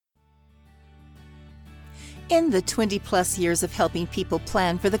In the 20-plus years of helping people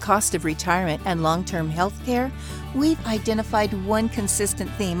plan for the cost of retirement and long-term health care, we've identified one consistent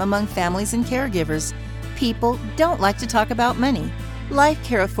theme among families and caregivers. People don't like to talk about money. Life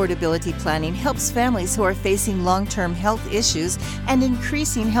Care Affordability Planning helps families who are facing long-term health issues and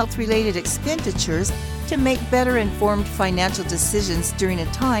increasing health-related expenditures to make better informed financial decisions during a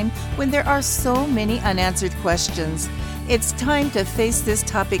time when there are so many unanswered questions. It's time to face this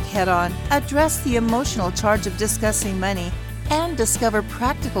topic head-on, address the emotional charge of discussing money, and discover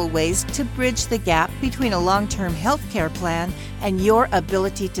practical ways to bridge the gap between a long-term health care plan and your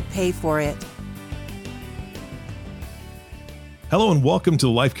ability to pay for it. Hello and welcome to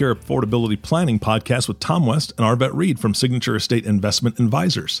the Life Care Affordability Planning Podcast with Tom West and Arvette Reed from Signature Estate Investment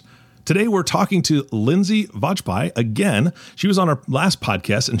Advisors. Today we're talking to Lindsay Vajpayee again. She was on our last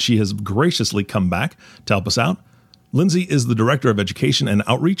podcast and she has graciously come back to help us out. Lindsay is the Director of Education and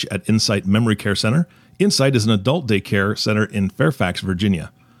Outreach at Insight Memory Care Center. Insight is an adult daycare center in Fairfax,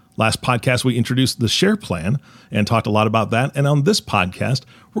 Virginia. Last podcast, we introduced the Share Plan and talked a lot about that. And on this podcast,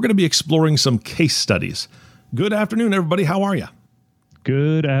 we're going to be exploring some case studies. Good afternoon, everybody. How are you?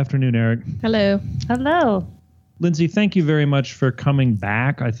 Good afternoon, Eric. Hello. Hello. Lindsay, thank you very much for coming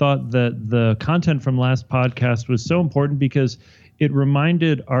back. I thought that the content from last podcast was so important because it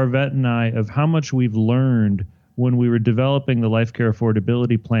reminded Arvette and I of how much we've learned when we were developing the Life Care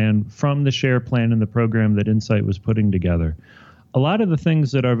Affordability Plan from the Share Plan and the program that Insight was putting together. A lot of the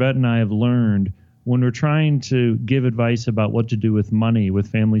things that Arvette and I have learned when we're trying to give advice about what to do with money with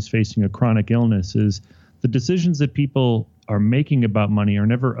families facing a chronic illness is the decisions that people are making about money are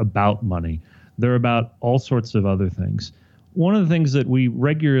never about money. They're about all sorts of other things. One of the things that we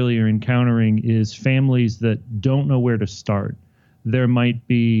regularly are encountering is families that don't know where to start. There might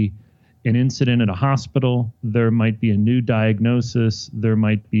be an incident at a hospital, there might be a new diagnosis, there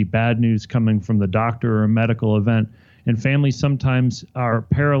might be bad news coming from the doctor or a medical event, and families sometimes are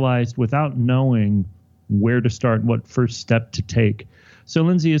paralyzed without knowing where to start, what first step to take. So,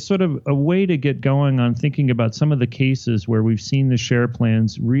 Lindsay, is sort of a way to get going on thinking about some of the cases where we've seen the Share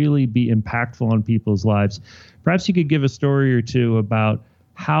Plans really be impactful on people's lives. Perhaps you could give a story or two about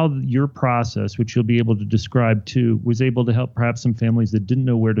how your process, which you'll be able to describe too, was able to help perhaps some families that didn't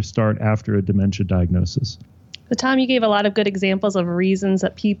know where to start after a dementia diagnosis. So, Tom, you gave a lot of good examples of reasons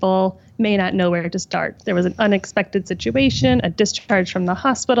that people may not know where to start. There was an unexpected situation, a discharge from the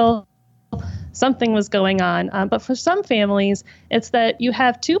hospital, something was going on. But for some families, it's that you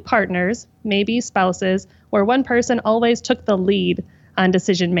have two partners, maybe spouses, where one person always took the lead on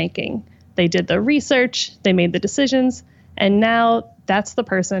decision making. They did the research, they made the decisions, and now that's the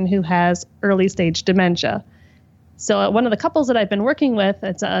person who has early stage dementia. So one of the couples that I've been working with,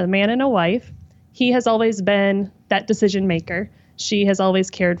 it's a man and a wife. He has always been that decision maker. She has always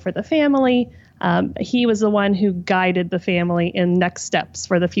cared for the family. He was the one who guided the family in next steps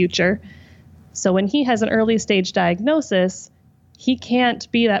for the future. So when he has an early stage diagnosis, he can't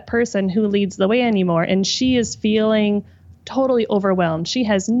be that person who leads the way anymore. And she is feeling totally overwhelmed. She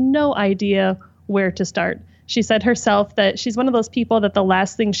has no idea where to start. She said herself that she's one of those people that the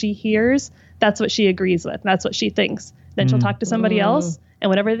last thing she hears, that's what she agrees with. That's what she thinks. Then she'll talk to somebody else, and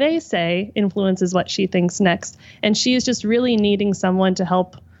whatever they say influences what she thinks next. And she is just really needing someone to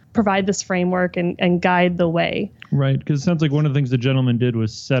help provide this framework and guide the way. Right, because it sounds like one of the things the gentleman did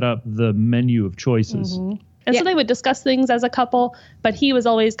was set up the menu of choices. Mm-hmm. And so they would discuss things as a couple, but he was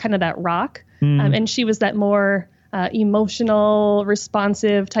always kind of that rock, and she was that more emotional,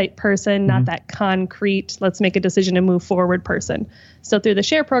 responsive type person, not that concrete, let's make a decision and move forward person. So through the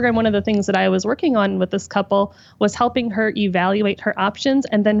Share program, one of the things that I was working on with this couple was helping her evaluate her options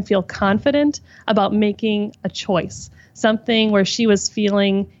and then feel confident about making a choice, something where she was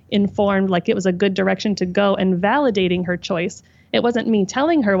feeling informed, like it was a good direction to go, and validating her choice. It wasn't me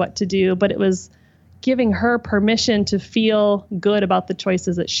telling her what to do, but it was giving her permission to feel good about the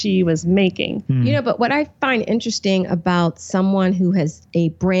choices that she was making. You know, but what I find interesting about someone who has a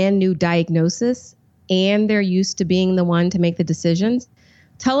brand new diagnosis and they're used to being the one to make the decisions,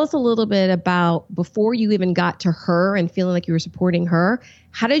 tell us a little bit about before you even got to her and feeling like you were supporting her,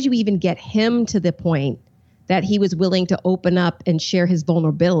 how did you even get him to the point that he was willing to open up and share his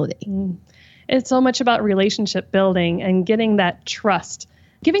vulnerability? It's so much about relationship building and getting that trust.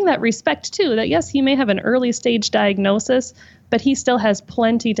 Giving that respect, too, that yes, he may have an early stage diagnosis, but he still has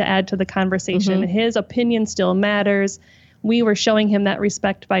plenty to add to the conversation. His opinion still matters. We were showing him that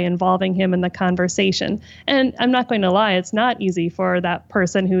respect by involving him in the conversation. And I'm not going to lie, it's not easy for that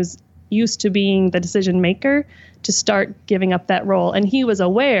person who's used to being the decision maker to start giving up that role. And he was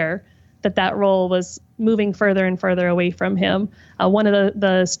aware that that role was moving further and further away from him. One of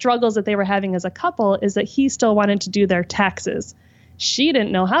the struggles that they were having as a couple is that he still wanted to do their taxes. She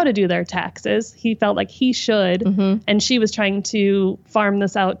didn't know how to do their taxes. He felt like he should, and she was trying to farm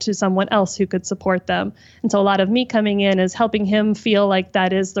this out to someone else who could support them. And so a lot of me coming in is helping him feel like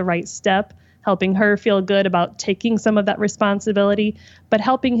that is the right step, helping her feel good about taking some of that responsibility, but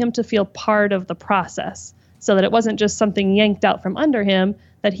helping him to feel part of the process so that it wasn't just something yanked out from under him,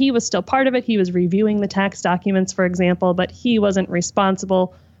 that he was still part of it. He was reviewing the tax documents, for example, but he wasn't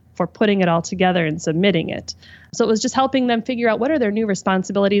responsible for putting it all together and submitting it. So it was just helping them figure out what are their new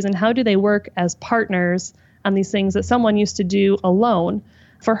responsibilities and how do they work as partners on these things that someone used to do alone.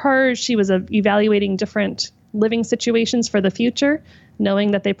 For her, she was evaluating different living situations for the future,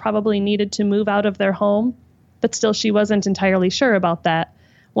 knowing that they probably needed to move out of their home, but still she wasn't entirely sure about that.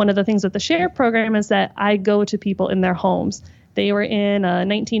 One of the things with the SHARE program is that I go to people in their homes. They were in a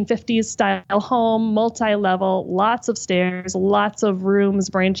 1950s style home, multi-level, lots of stairs, lots of rooms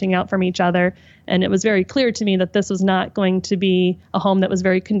branching out from each other. And it was very clear to me that this was not going to be a home that was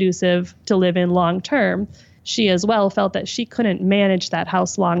very conducive to live in long term. She as well felt that she couldn't manage that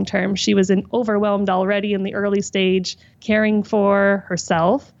house long term. She was overwhelmed already in the early stage, caring for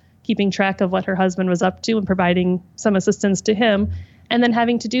herself, keeping track of what her husband was up to and providing some assistance to him, and then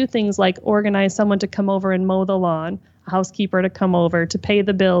having to do things like organize someone to come over and mow the lawn, a housekeeper to come over, to pay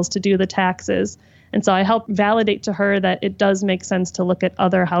the bills, to do the taxes. And so I helped validate to her that it does make sense to look at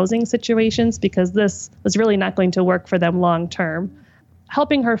other housing situations because this was really not going to work for them long term.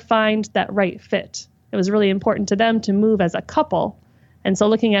 Helping her find that right fit. It was really important to them to move as a couple. And so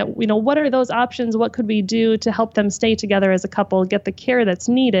looking at, what are those options? What could we do to help them stay together as a couple, get the care that's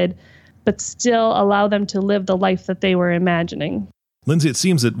needed, but still allow them to live the life that they were imagining? Lindsay, it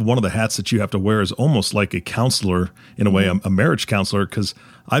seems that one of the hats that you have to wear is almost like a counselor, in a way, a marriage counselor, because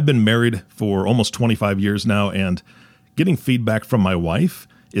I've been married for almost 25 years now, and getting feedback from my wife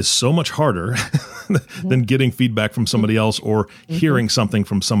is so much harder than getting feedback from somebody else or hearing something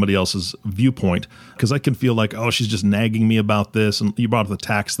from somebody else's viewpoint, because I can feel like, oh, she's just nagging me about this, and you brought up the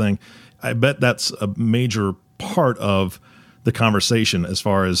tax thing. I bet that's a major part of the conversation as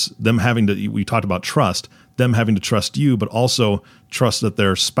far as them having to, we talked about trust, them having to trust you, but also trust that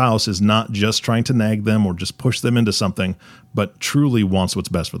their spouse is not just trying to nag them or just push them into something, but truly wants what's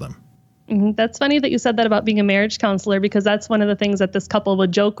best for them. That's funny that you said that about being a marriage counselor, because that's one of the things that this couple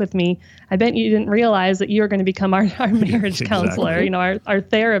would joke with me. I bet you didn't realize that you were going to become our marriage counselor, our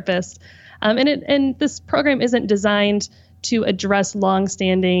therapist. And this program isn't designed to address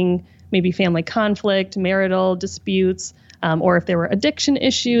longstanding, maybe family conflict, marital disputes, or if there were addiction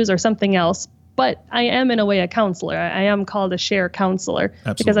issues or something else. But I am, in a way, a counselor. I am called a SHARE counselor.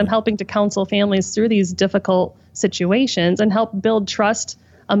 Absolutely. Because I'm helping to counsel families through these difficult situations and help build trust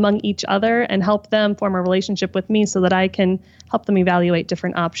among each other and help them form a relationship with me so that I can help them evaluate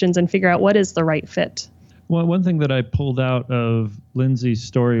different options and figure out what is the right fit. Well, one thing that I pulled out of Lindsay's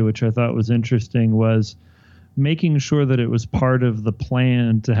story, which I thought was interesting, was making sure that it was part of the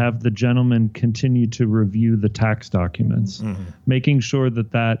plan to have the gentleman continue to review the tax documents, making sure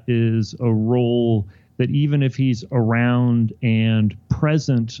that that is a role that even if he's around and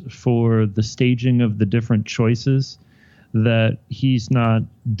present for the staging of the different choices, that he's not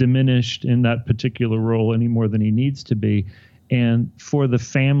diminished in that particular role any more than he needs to be. And for the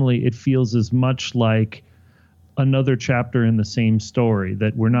family, it feels as much like another chapter in the same story,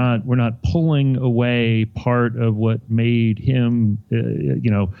 that we're not pulling away part of what made him,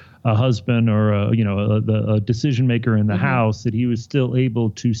 a husband or a decision maker in the house, that he was still able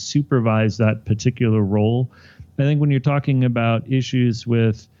to supervise that particular role. I think when you're talking about issues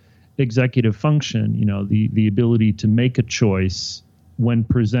with executive function, the ability to make a choice when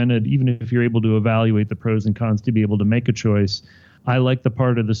presented, even if you're able to evaluate the pros and cons to be able to make a choice. I like the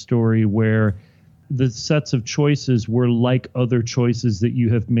part of the story where the sets of choices were like other choices that you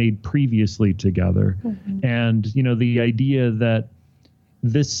have made previously together. And, the idea that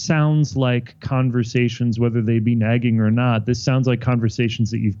this sounds like conversations, whether they be nagging or not, this sounds like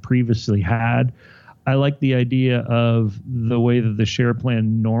conversations that you've previously had. I like the idea of the way that the SHARE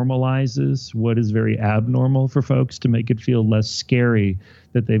plan normalizes what is very abnormal for folks to make it feel less scary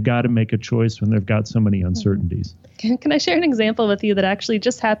that they've got to make a choice when they've got so many uncertainties. Can I share an example with you that actually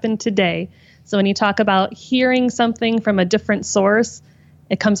just happened today? So when you talk about hearing something from a different source,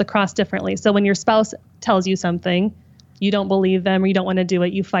 it comes across differently. So when your spouse tells you something, you don't believe them or you don't want to do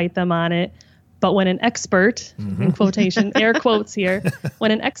it, you fight them on it. But when an expert, in quotation, air quotes here,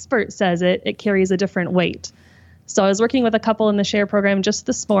 when an expert says it, it carries a different weight. So I was working with a couple in the SHARE program just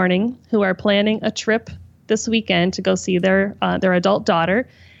this morning who are planning a trip this weekend to go see their adult daughter.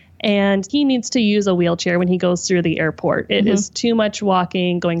 And he needs to use a wheelchair when he goes through the airport. It is too much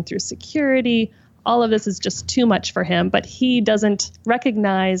walking, going through security. All of this is just too much for him, but he doesn't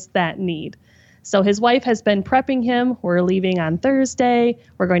recognize that need. So his wife has been prepping him. We're leaving on Thursday.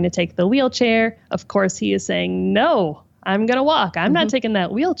 We're going to take the wheelchair. Of course, he is saying, no, I'm going to walk. I'm not taking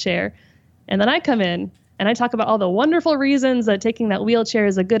that wheelchair. And then I come in and I talk about all the wonderful reasons that taking that wheelchair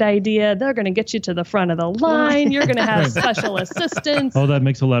is a good idea. They're going to get you to the front of the line. You're going to have special assistance. Oh, that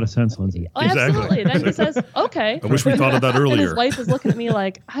makes a lot of sense, Lindsay. Oh, absolutely. Then he says, okay. I wish we thought of that earlier. And his wife is looking at me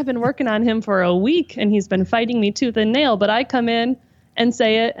like, I've been working on him for a week and he's been fighting me tooth and nail. But I come in and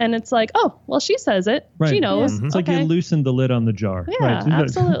say it, and it's like, oh, well, she says it. Right. She knows. It's like you loosened the lid on the jar. Yeah, right.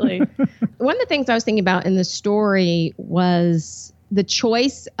 absolutely. One of the things I was thinking about in the story was the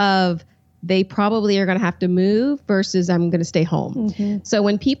choice of they probably are going to have to move versus I'm going to stay home. So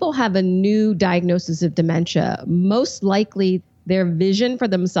when people have a new diagnosis of dementia, most likely their vision for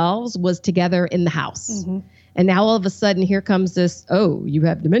themselves was together in the house. And now all of a sudden here comes this, oh, you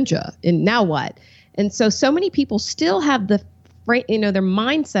have dementia. And now what? And so many people still have their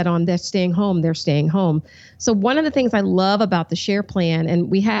mindset on they're staying home. So one of the things I love about the Share Plan,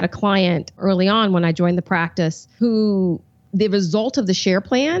 and we had a client early on when I joined the practice who the result of the Share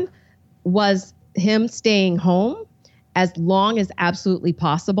Plan was him staying home as long as absolutely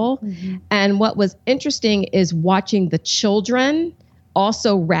possible. And what was interesting is watching the children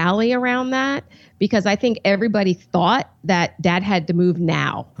also rally around that, because I think everybody thought that dad had to move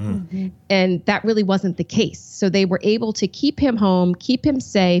now. And that really wasn't the case. So they were able to keep him home, keep him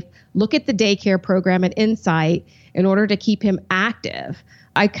safe, look at the daycare program at Insight in order to keep him active.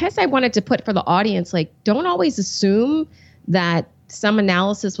 I guess I wanted to put for the audience, like, don't always assume that some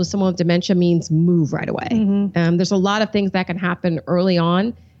analysis with someone with dementia means move right away. There's a lot of things that can happen early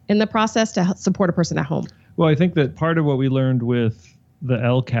on in the process to support a person at home. Well, I think that part of what we learned with the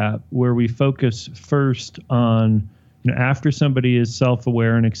LCAP, where we focus first on, after somebody is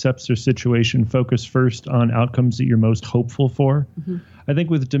self-aware and accepts their situation, focus first on outcomes that you're most hopeful for. I think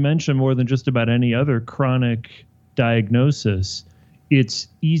with dementia, more than just about any other chronic diagnosis, it's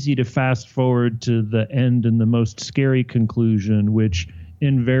easy to fast forward to the end and the most scary conclusion, which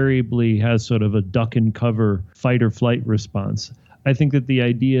invariably has sort of a duck and cover fight or flight response. I think that the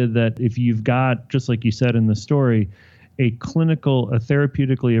idea that if you've got, just like you said in the story, a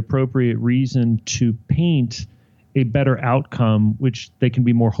therapeutically appropriate reason to paint a better outcome, which they can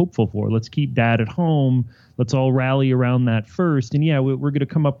be more hopeful for. Let's keep dad at home. Let's all rally around that first. And we're going to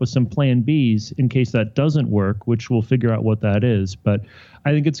come up with some plan Bs in case that doesn't work, which we'll figure out what that is. But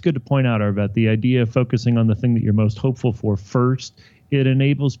I think it's good to point out, Arvet, the idea of focusing on the thing that you're most hopeful for first, it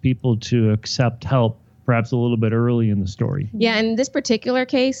enables people to accept help perhaps a little bit early in the story. Yeah, in this particular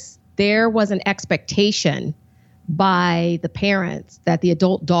case, there was an expectation by the parents that the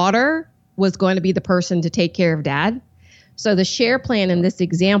adult daughter was going to be the person to take care of dad. So the Share Plan in this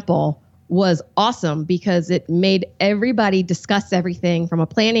example was awesome because it made everybody discuss everything from a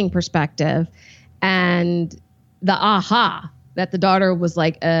planning perspective. And the aha that the daughter was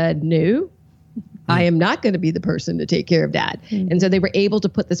like, no, I am not going to be the person to take care of dad. And so they were able to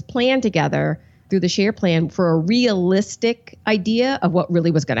put this plan together through the Share Plan for a realistic idea of what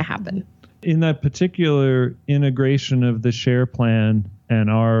really was going to happen. In that particular integration of the Share Plan and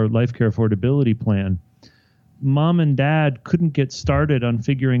our Life Care Affordability Plan, mom and dad couldn't get started on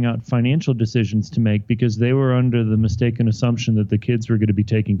figuring out financial decisions to make because they were under the mistaken assumption that the kids were going to be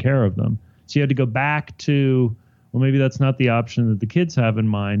taking care of them. So you had to go back to, well, maybe that's not the option that the kids have in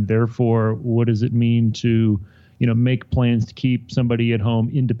mind. Therefore, what does it mean to, make plans to keep somebody at home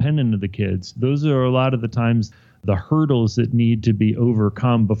independent of the kids? Those are a lot of the times the hurdles that need to be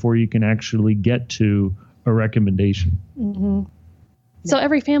overcome before you can actually get to a recommendation. So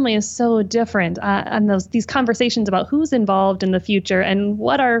every family is so different, and these conversations about who's involved in the future and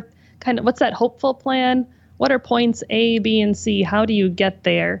what's that hopeful plan? What are points A, B, and C? How do you get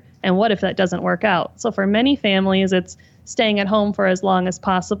there? And what if that doesn't work out? So for many families, it's staying at home for as long as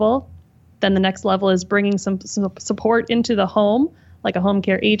possible. Then the next level is bringing some support into the home, like a home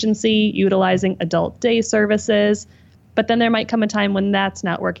care agency, utilizing adult day services. But then there might come a time when that's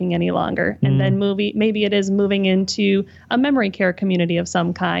not working any longer. And then maybe it is moving into a memory care community of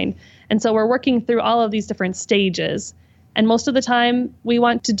some kind. And so we're working through all of these different stages. And most of the time, we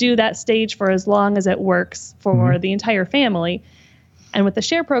want to do that stage for as long as it works for the entire family. And with the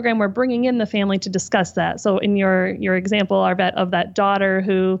Share program, we're bringing in the family to discuss that. So in your example, Arvet, of that daughter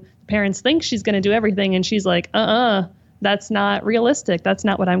who parents think she's going to do everything, and she's like, that's not realistic. That's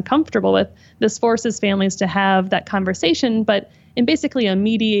not what I'm comfortable with. This forces families to have that conversation, but in basically a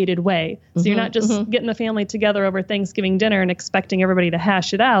mediated way. So you're not just getting the family together over Thanksgiving dinner and expecting everybody to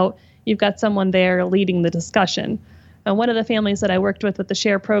hash it out. You've got someone there leading the discussion. And one of the families that I worked with the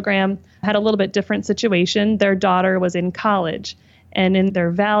SHARE program had a little bit different situation. Their daughter was in college, and in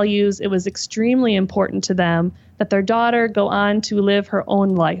their values, it was extremely important to them that their daughter go on to live her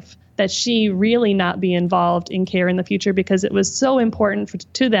own life, that she really not be involved in care in the future, because it was so important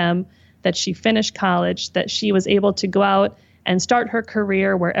to them that she finished college, that she was able to go out and start her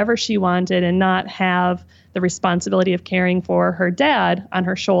career wherever she wanted and not have the responsibility of caring for her dad on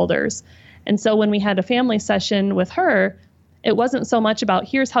her shoulders. And so when we had a family session with her, it wasn't so much about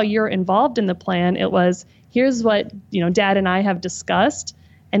here's how you're involved in the plan. It was here's what, Dad and I have discussed,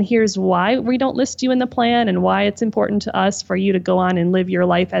 and here's why we don't list you in the plan and why it's important to us for you to go on and live your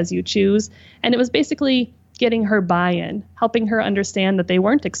life as you choose. And it was basically getting her buy-in, helping her understand that they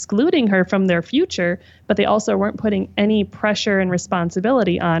weren't excluding her from their future, but they also weren't putting any pressure and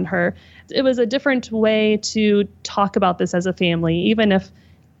responsibility on her. It was a different way to talk about this as a family, even if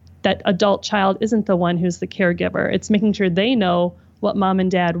that adult child isn't the one who's the caregiver. It's making sure they know what mom and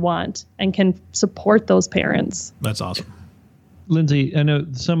dad want and can support those parents. That's awesome. Lindsay, I know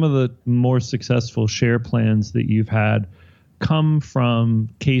some of the more successful SHARE plans that you've had come from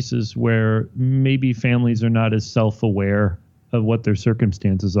cases where maybe families are not as self-aware of what their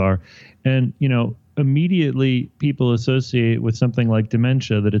circumstances are. And, immediately people associate with something like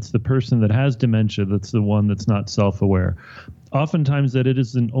dementia that it's the person that has dementia that's the one that's not self-aware. Oftentimes that it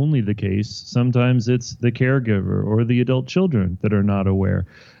isn't only the case. Sometimes it's the caregiver or the adult children that are not aware.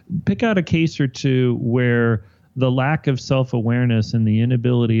 Pick out a case or two where the lack of self-awareness and the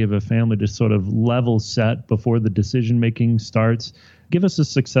inability of a family to sort of level set before the decision-making starts. Give us a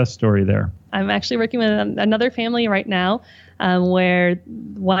success story there. I'm actually working with another family right now where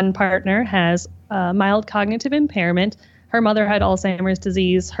one partner has mild cognitive impairment. Her mother had Alzheimer's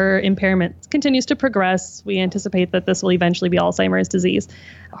disease. Her impairment continues to progress. We anticipate that this will eventually be Alzheimer's disease.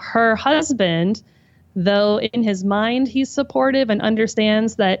 Her husband, though in his mind he's supportive and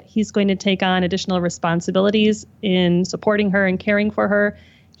understands that he's going to take on additional responsibilities in supporting her and caring for her,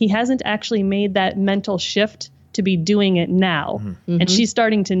 he hasn't actually made that mental shift to be doing it now. And she's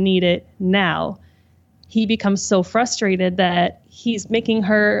starting to need it now. He becomes so frustrated that he's making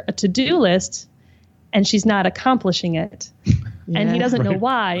her a to-do list and she's not accomplishing it. And he doesn't know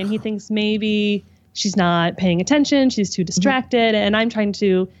why. And he thinks maybe she's not paying attention, she's too distracted. And I'm trying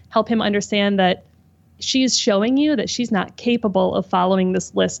to help him understand that she's showing you that she's not capable of following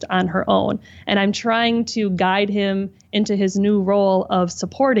this list on her own. And I'm trying to guide him into his new role of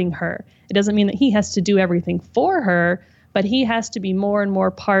supporting her. It doesn't mean that he has to do everything for her, but he has to be more and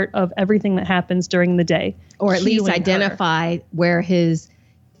more part of everything that happens during the day. Or at least identify where his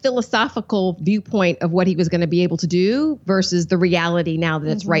philosophical viewpoint of what he was going to be able to do versus the reality now that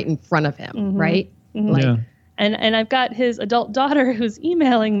it's right in front of him, right? Yeah. And I've got his adult daughter who's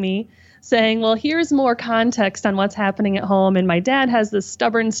emailing me saying, well, here's more context on what's happening at home. And my dad has this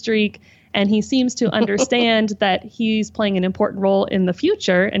stubborn streak, and he seems to understand that he's playing an important role in the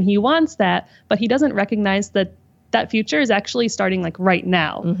future, and he wants that, but he doesn't recognize that that future is actually starting like right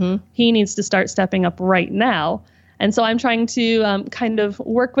now. He needs to start stepping up right now. And so I'm trying to kind of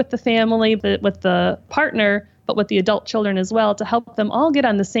work with the family, with the partner, but with the adult children as well, to help them all get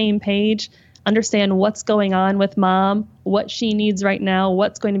on the same page, understand what's going on with mom, what she needs right now,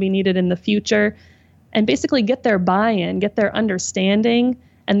 what's going to be needed in the future, and basically get their buy-in, get their understanding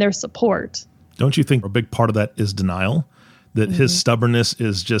and their support. Don't you think a big part of that is denial? That his stubbornness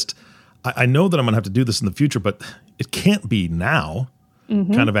is just, I know that I'm going to have to do this in the future, but it can't be now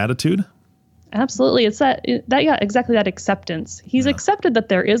kind of attitude? Absolutely. It's exactly that acceptance. He's accepted that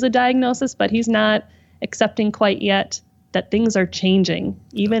there is a diagnosis, but he's not accepting quite yet that things are changing,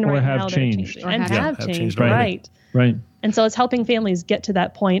 even or right have now changed. They're changing. Or have changed. right. Right. And so it's helping families get to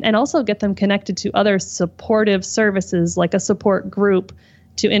that point and also get them connected to other supportive services like a support group,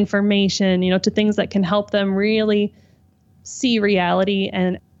 to information, to things that can help them really see reality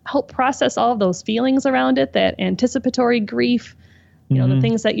and help process all of those feelings around it, that anticipatory grief, the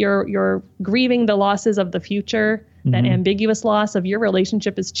things that you're grieving the losses of the future, that ambiguous loss of your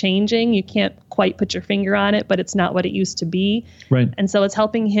relationship is changing. You can't quite put your finger on it, but it's not what it used to be. Right. And so it's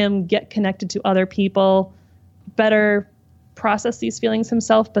helping him get connected to other people, better process these feelings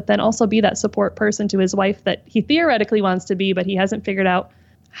himself, but then also be that support person to his wife that he theoretically wants to be, but he hasn't figured out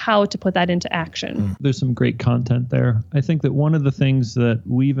how to put that into action. There's some great content there. I think that one of the things that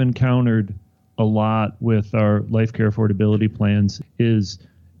we've encountered a lot with our life care affordability plans is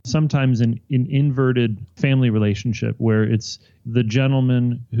sometimes an inverted family relationship where it's the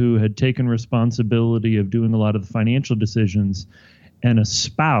gentleman who had taken responsibility of doing a lot of the financial decisions and a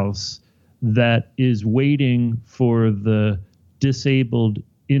spouse that is waiting for the disabled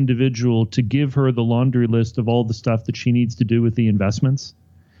individual to give her the laundry list of all the stuff that she needs to do with the investments.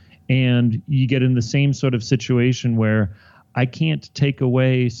 And you get in the same sort of situation where I can't take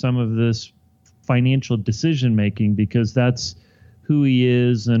away some of this financial decision making because that's who he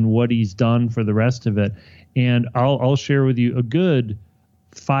is and what he's done for the rest of it. And I'll share with you a good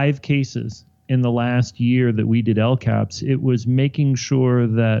 5 cases in the last year that we did LCAPS. It was making sure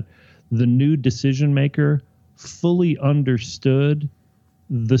that the new decision maker fully understood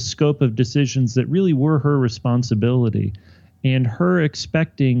the scope of decisions that really were her responsibility, and her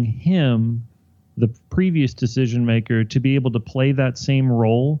expecting him, the previous decision maker, to be able to play that same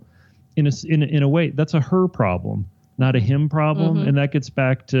role in a way that's a her problem, not a him problem. And that gets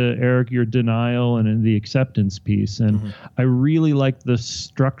back to, Eric, your denial and the acceptance piece. And I really like the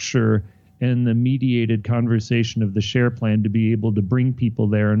structure and the mediated conversation of the share plan to be able to bring people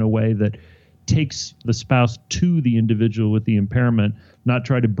there in a way that takes the spouse to the individual with the impairment, not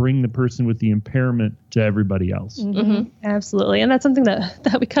try to bring the person with the impairment to everybody else. Absolutely. And that's something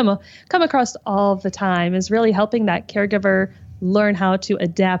that we come across all the time, is really helping that caregiver learn how to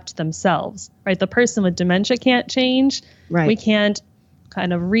adapt themselves, right? The person with dementia can't change. Right. We can't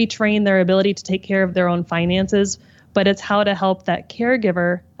kind of retrain their ability to take care of their own finances, but it's how to help that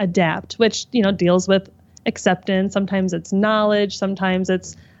caregiver adapt, which, deals with acceptance. Sometimes it's knowledge. Sometimes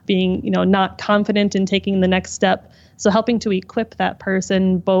it's being, not confident in taking the next step. So helping to equip that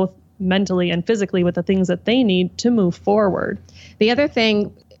person both mentally and physically with the things that they need to move forward. The other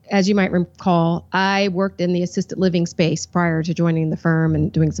thing, as you might recall, I worked in the assisted living space prior to joining the firm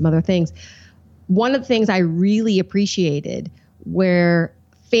and doing some other things. One of the things I really appreciated where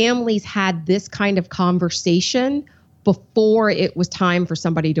families had this kind of conversation before it was time for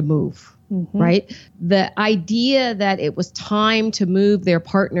somebody to move. Right? The idea that it was time to move their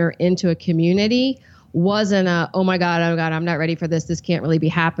partner into a community wasn't oh my God, I'm not ready for this. This can't really be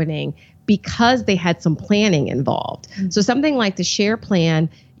happening, because they had some planning involved. So something like the share plan,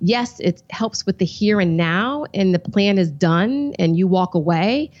 yes, it helps with the here and now, and the plan is done and you walk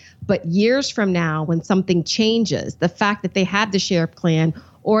away. But years from now, when something changes, the fact that they have the share plan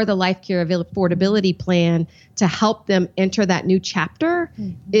or the Life Care Affordability Plan to help them enter that new chapter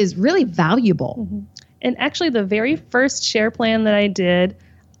is really valuable. And actually, the very first share plan that I did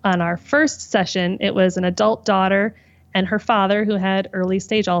on our first session, it was an adult daughter and her father who had early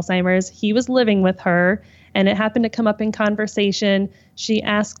stage Alzheimer's. He was living with her, and it happened to come up in conversation. She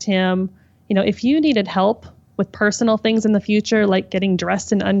asked him, if you needed help with personal things in the future, like getting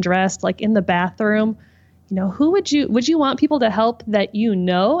dressed and undressed, like in the bathroom, who would you want people to help that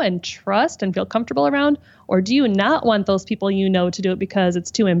and trust and feel comfortable around? Or do you not want those people to do it because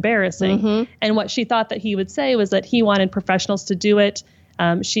it's too embarrassing? And what she thought that he would say was that he wanted professionals to do it.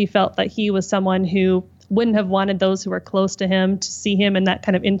 She felt that he was someone who wouldn't have wanted those who were close to him to see him in that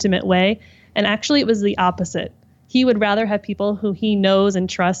kind of intimate way. And actually, it was the opposite. He would rather have people who he knows and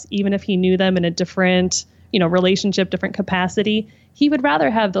trusts, even if he knew them in a different relationship, different capacity. He would rather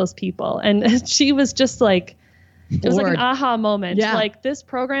have those people. And she was just like, it was like an aha moment. Yeah. Like, this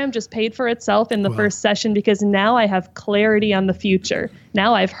program just paid for itself in the first session, because now I have clarity on the future.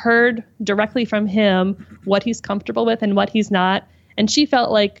 Now I've heard directly from him what he's comfortable with and what he's not. And she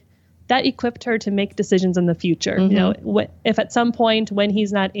felt like that equipped her to make decisions in the future. If at some point when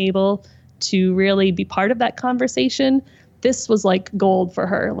he's not able to really be part of that conversation, this was like gold for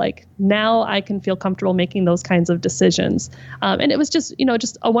her. Like, now I can feel comfortable making those kinds of decisions. And it was just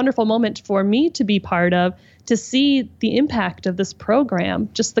a wonderful moment for me to be part of, to see the impact of this program,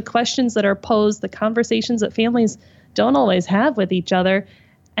 just the questions that are posed, the conversations that families don't always have with each other,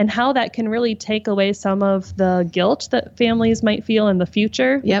 and how that can really take away some of the guilt that families might feel in the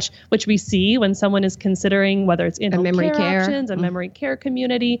future, which we see when someone is considering whether it's in-home care options, a memory care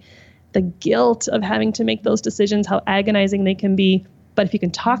community. The guilt of having to make those decisions, how agonizing they can be. But if you can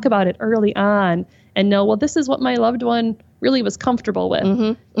talk about it early on and know, well, this is what my loved one really was comfortable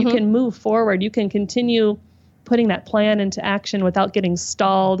with, you can move forward. You can continue putting that plan into action without getting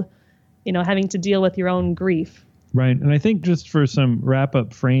stalled, having to deal with your own grief. Right. And I think, just for some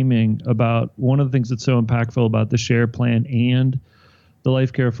wrap-up framing about one of the things that's so impactful about the share plan and the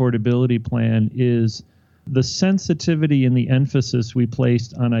Life Care Affordability Plan is the sensitivity and the emphasis we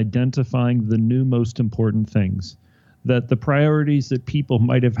placed on identifying the new most important things, that the priorities that people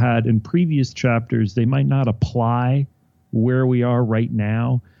might have had in previous chapters, they might not apply where we are right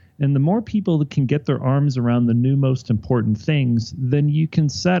now. And the more people that can get their arms around the new most important things, then you can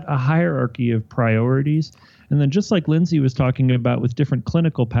set a hierarchy of priorities. And then just like Lindsay was talking about with different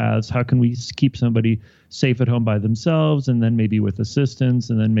clinical paths, how can we keep somebody safe at home by themselves, and then maybe with assistance,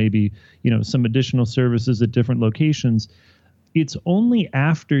 and then maybe, some additional services at different locations. It's only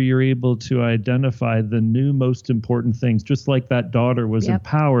after you're able to identify the new most important things, just like that daughter was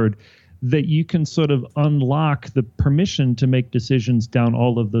empowered, that you can sort of unlock the permission to make decisions down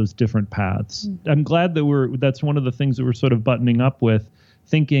all of those different paths. I'm glad that that's one of the things that we're sort of buttoning up with,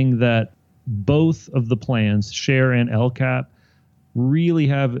 thinking that both of the plans, SHARE and LCAP, really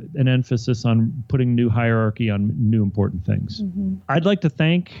have an emphasis on putting new hierarchy on new important things. I'd like to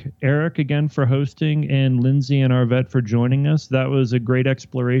thank Eric again for hosting, and Lindsay and Arvette for joining us. That was a great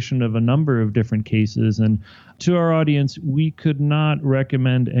exploration of a number of different cases. And to our audience, we could not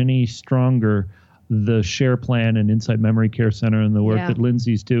recommend any stronger the SHARE plan and Insight Memory Care Center and the work that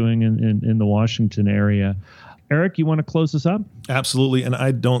Lindsay's doing in the Washington area. Eric, you want to close this up? Absolutely. And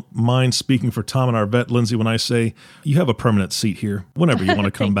I don't mind speaking for Tom and Arvette, Lindsay, when I say you have a permanent seat here whenever you want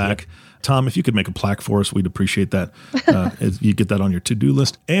to come back. Tom, if you could make a plaque for us, we'd appreciate that. You get that on your to-do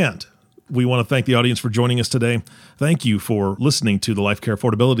list. And we want to thank the audience for joining us today. Thank you for listening to the Life Care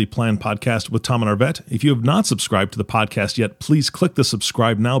Affordability Plan podcast with Tom and Arvette. If you have not subscribed to the podcast yet, please click the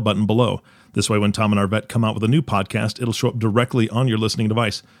subscribe now button below. This way, when Tom and Arvette come out with a new podcast, it'll show up directly on your listening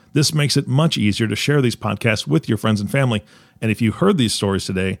device. This makes it much easier to share these podcasts with your friends and family. And if you heard these stories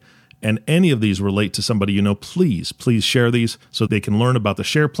today and any of these relate to somebody you know, please share these so they can learn about the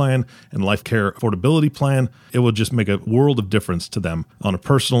SHARE plan and Life Care Affordability Plan. It will just make a world of difference to them on a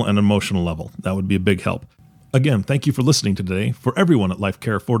personal and emotional level. That would be a big help. Again, thank you for listening to today. For everyone at Life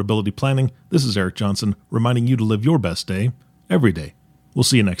Care Affordability Planning, this is Eric Johnson, reminding you to live your best day every day. We'll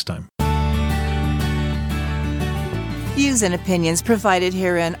see you next time. Views and opinions provided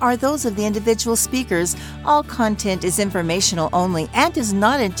herein are those of the individual speakers. All content is informational only and is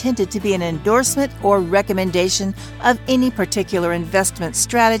not intended to be an endorsement or recommendation of any particular investment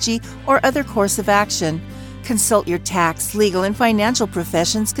strategy or other course of action. Consult your tax, legal, and financial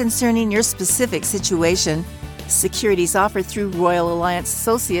professions concerning your specific situation. Securities offered through Royal Alliance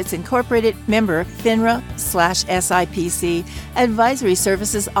Associates Incorporated, member FINRA/SIPC. Advisory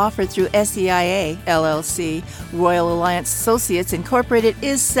services offered through SEIA LLC. Royal Alliance Associates Incorporated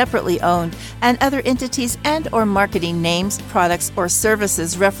is separately owned, and other entities and/or marketing names, products, or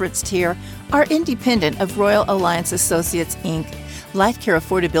services referenced here are independent of Royal Alliance Associates, Inc. Life Care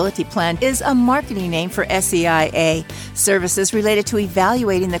Affordability Plan is a marketing name for SEIA. Services related to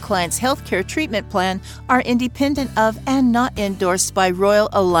evaluating the client's health care treatment plan are independent of and not endorsed by Royal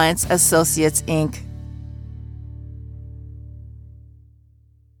Alliance Associates, Inc.